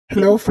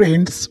Hello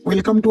friends,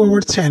 welcome to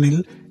our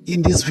channel.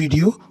 In this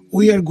video,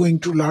 we are going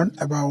to learn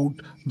about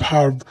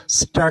verb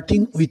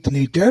starting with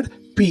letter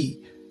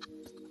P.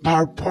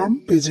 Verb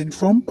form, present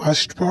form,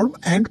 past form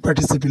and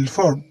participle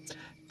form.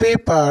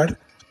 Paper,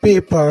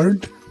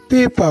 papered,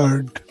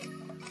 papered.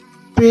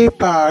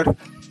 Paper,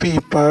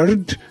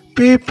 papered,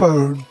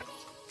 papered.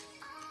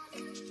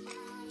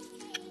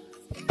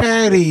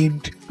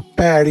 Parried,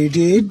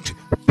 parried,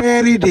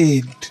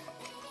 parried.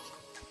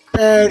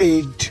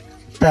 Parried,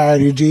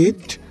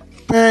 parried,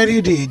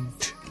 parried.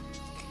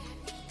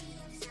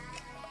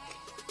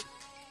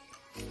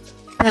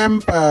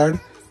 Pampered,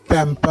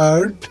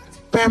 pampered,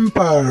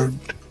 pampered.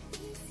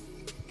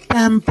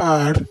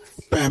 Pamper,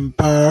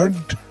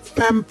 pampered,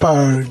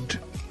 pampered.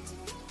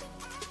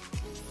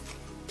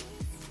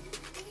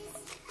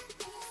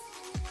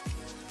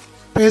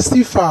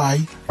 Pacify,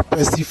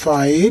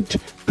 pacified,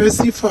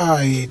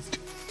 pacified.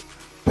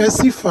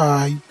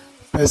 Pacify,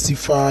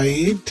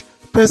 pacified,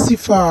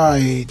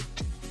 pacified.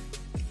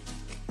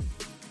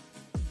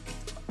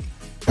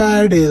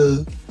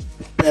 Paddle,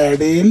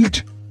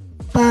 paddled,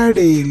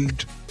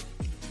 paddled.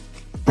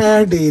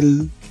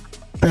 Paddle,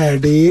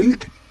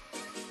 paddled,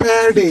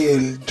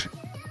 paddled.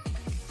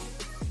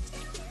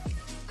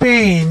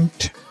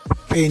 Paint,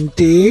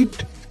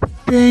 painted,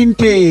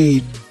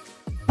 painted.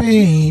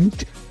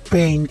 Paint,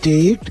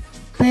 painted,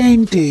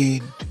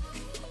 painted.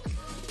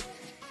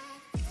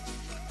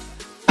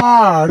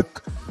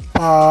 Park,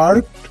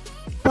 parked,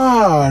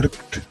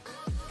 parked.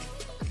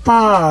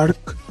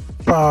 Park,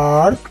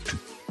 parked,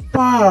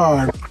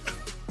 parked.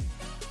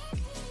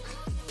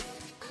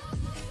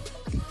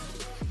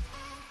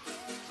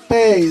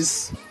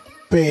 Pace,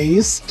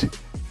 paced,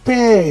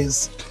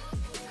 paced.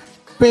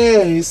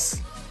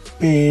 Pace,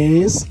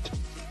 paced,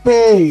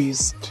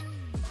 paced.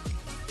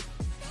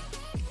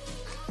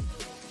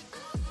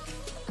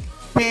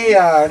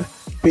 Pair,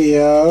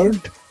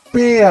 paired,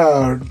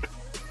 paired.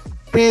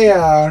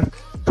 Pair,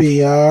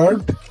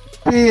 paired,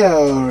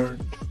 paired.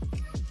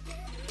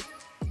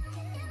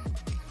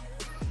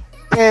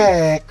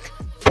 Pack,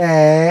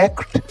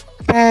 packed,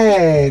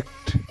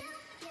 packed.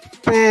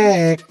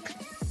 Pack,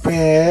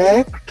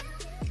 packed,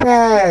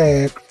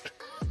 packed.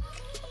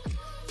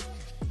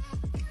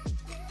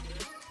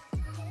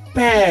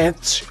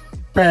 Patch,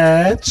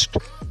 patched,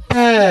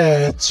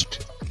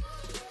 patched.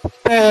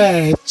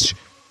 Patch,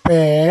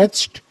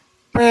 patched,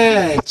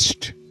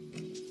 patched.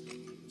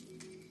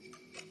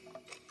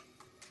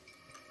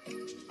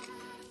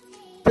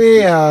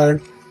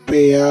 Pair,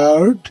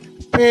 paired,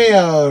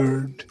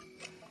 paired.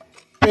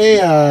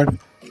 Pair,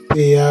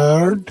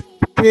 paired,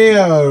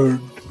 paired.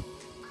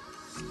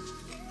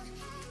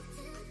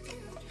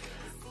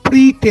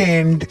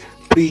 Pretend,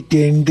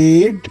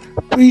 pretended,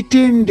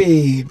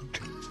 pretended.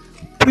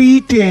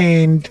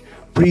 Pretend,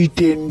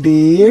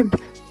 pretended,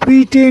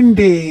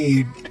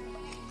 pretended.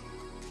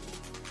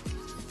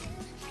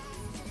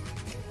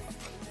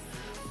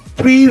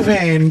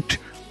 Prevent,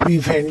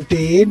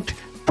 prevented,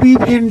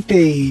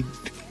 prevented.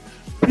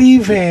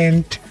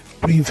 Prevent,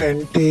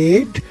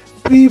 prevented,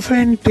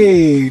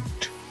 prevented.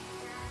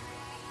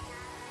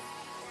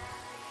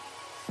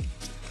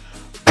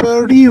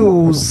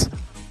 Produce,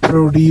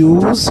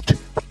 produced,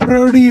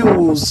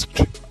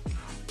 produced.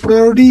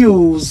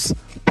 Produce,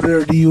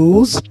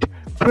 produced,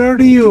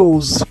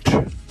 produced.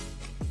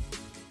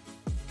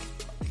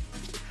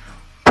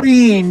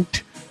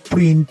 Print,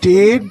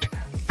 printed,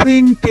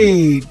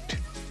 printed.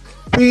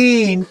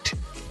 Print,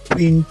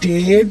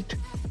 printed,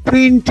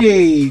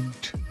 printed.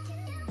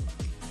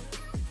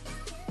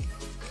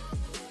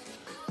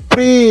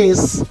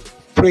 Praise,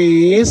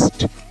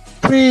 praised,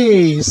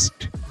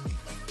 praised.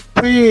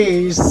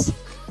 Praise,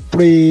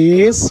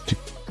 praised,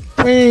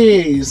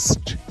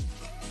 praised.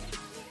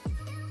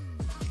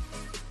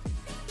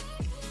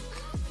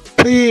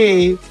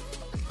 Pray,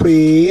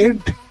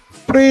 prayed,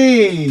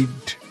 prayed.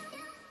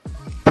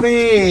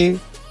 Pray,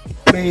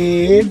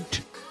 prayed,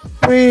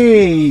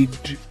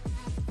 prayed.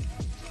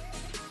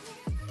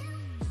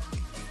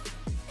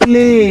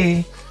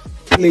 Play,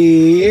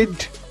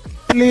 played,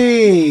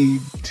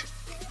 played.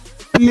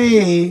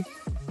 Play,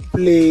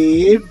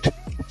 played,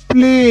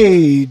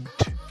 played.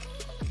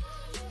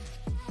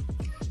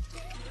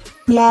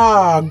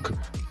 Plug,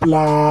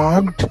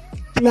 plugged,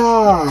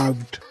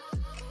 plugged.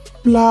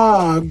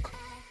 Plug,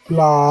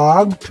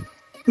 plugged,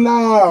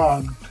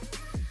 plugged.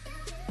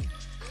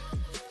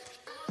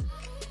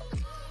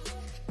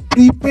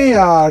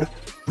 Prepare,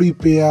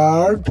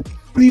 prepared,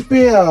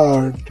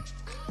 prepared.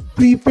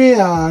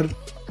 Prepare,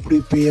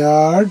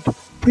 prepared,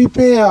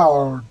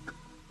 prepared.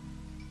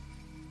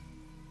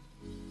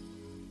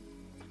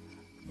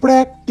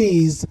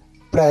 Practice,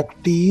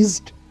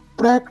 practiced,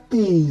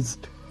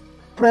 practiced.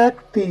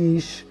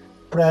 Practice,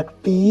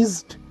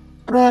 practiced,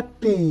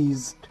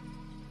 practiced.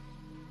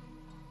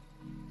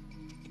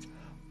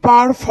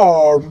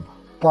 Perform,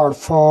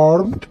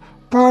 performed,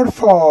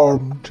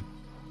 performed.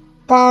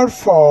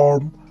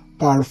 Perform,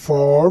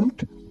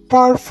 performed,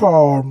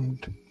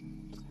 performed.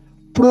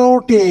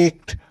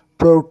 Protect,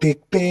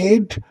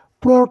 protected,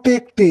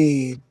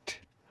 protected.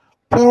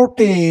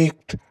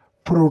 Protect,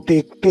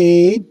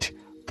 protected,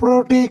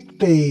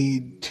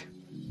 protected.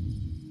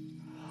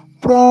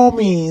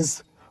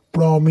 Promise,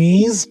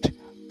 promised,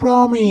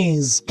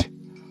 promised.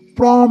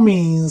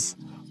 Promise,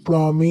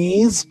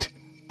 promised,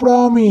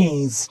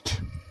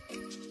 promised.